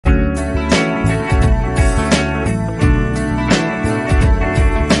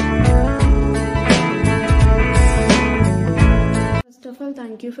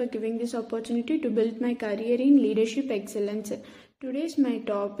thank you for giving this opportunity to build my career in leadership excellence. Today's my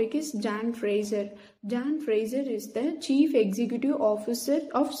topic is Jan Fraser. Jan Fraser is the Chief Executive Officer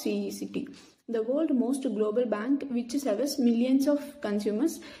of CECT, the world's most global bank which serves millions of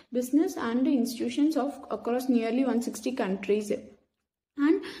consumers, business and institutions across nearly 160 countries.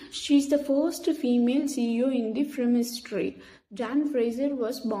 And she is the first female CEO in the firm history. Jan Fraser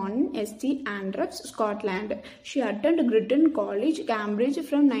was born in St Andrews, Scotland. She attended Girton College, Cambridge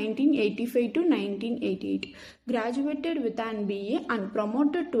from 1985 to 1988. Graduated with an BA and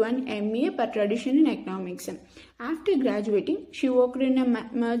promoted to an MA per tradition in economics. After graduating, she worked in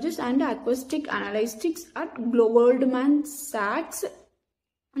mergers and acquisition analytics at Goldman Sachs,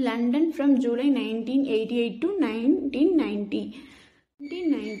 London from July 1988 to 1990.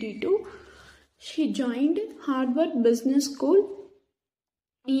 In 1992, she joined Harvard Business School,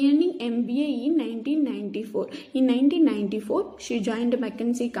 earning MBA in 1994. In 1994, she joined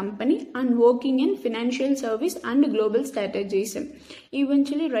McKinsey Company and working in financial service and global strategies,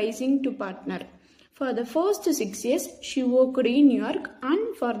 eventually rising to partner. For the first 6 years, she worked in New York,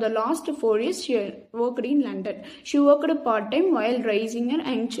 and for the last 4 years, she worked in London. She worked part-time while raising her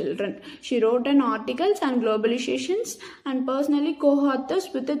young children. She wrote an articles on globalizations and personally co-authors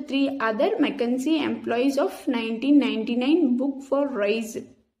with the 3 other McKinsey employees of 1999 book for Rise.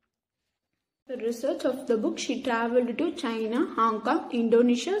 The research of the book, she traveled to China, Hong Kong,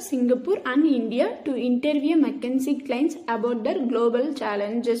 Indonesia, Singapore and India to interview McKinsey clients about their global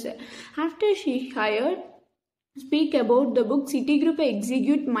challenges. After she hired speak about the book, Citigroup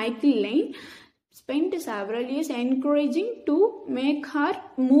executive Michael Lane spent several years encouraging to make her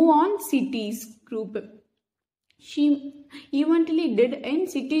move on Citigroup. She eventually did, and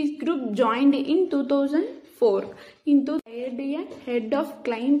Citigroup joined in 2004. Into head of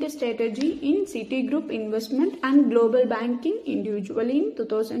client strategy in Citigroup Investment and Global Banking individually in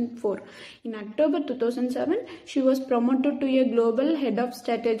 2004. In October 2007, she was promoted to a global head of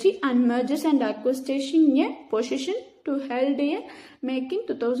strategy and mergers and acquisition, a position to held a make in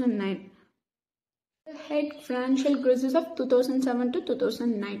 2009. The head financial crisis of 2007 to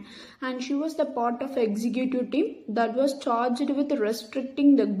 2009, and she was the part of executive team that was charged with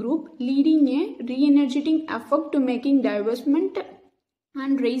restricting the group, leading a re-energizing effort to making divestment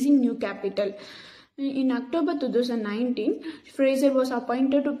and raising new capital. In October 2019, Fraser was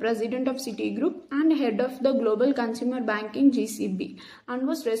appointed to President of Citigroup and Head of the Global Consumer Banking GCB, and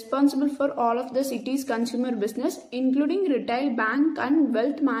was responsible for all of the Citi's consumer business, including retail, bank and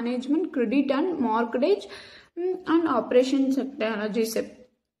wealth management, credit and mortgage and operations technologies.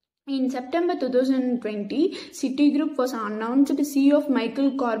 In September 2020, Citigroup was announced CEO of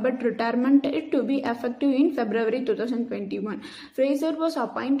Michael Corbett retirement to be effective in February 2021. Fraser was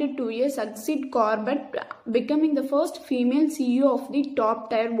appointed to succeed Corbett, becoming the first female CEO of the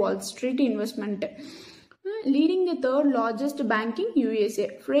top-tier Wall Street investment, leading the third largest bank in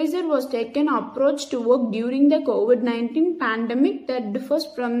USA. Fraser was taken approach to work during the COVID-19 pandemic that differs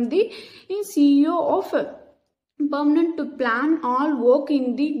from the CEO of permanent to plan all work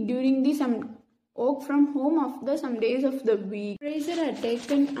during the some work from home of the some days of the week. Fraser had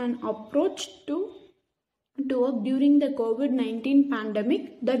taken an approach to work during the COVID-19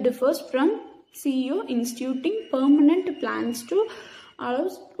 pandemic that differs from CEO instituting permanent plans to allow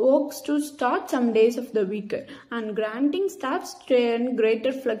works to start some days of the week and granting staff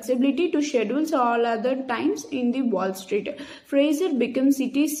greater flexibility to schedules all other times in the Wall Street. Fraser became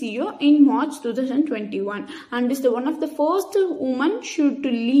Citi CEO in March 2021 and is one of the first women to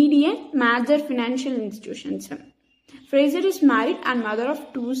lead a major financial institutions. Fraser is married and mother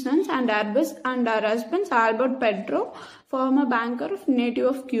of 2 sons, and her husband Albert Pedro, former banker native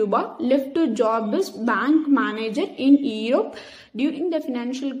of Cuba, left to job as bank manager in Europe during the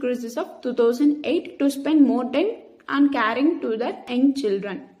financial crisis of 2008 to spend more time on caring to their young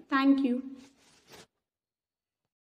children. Thank you.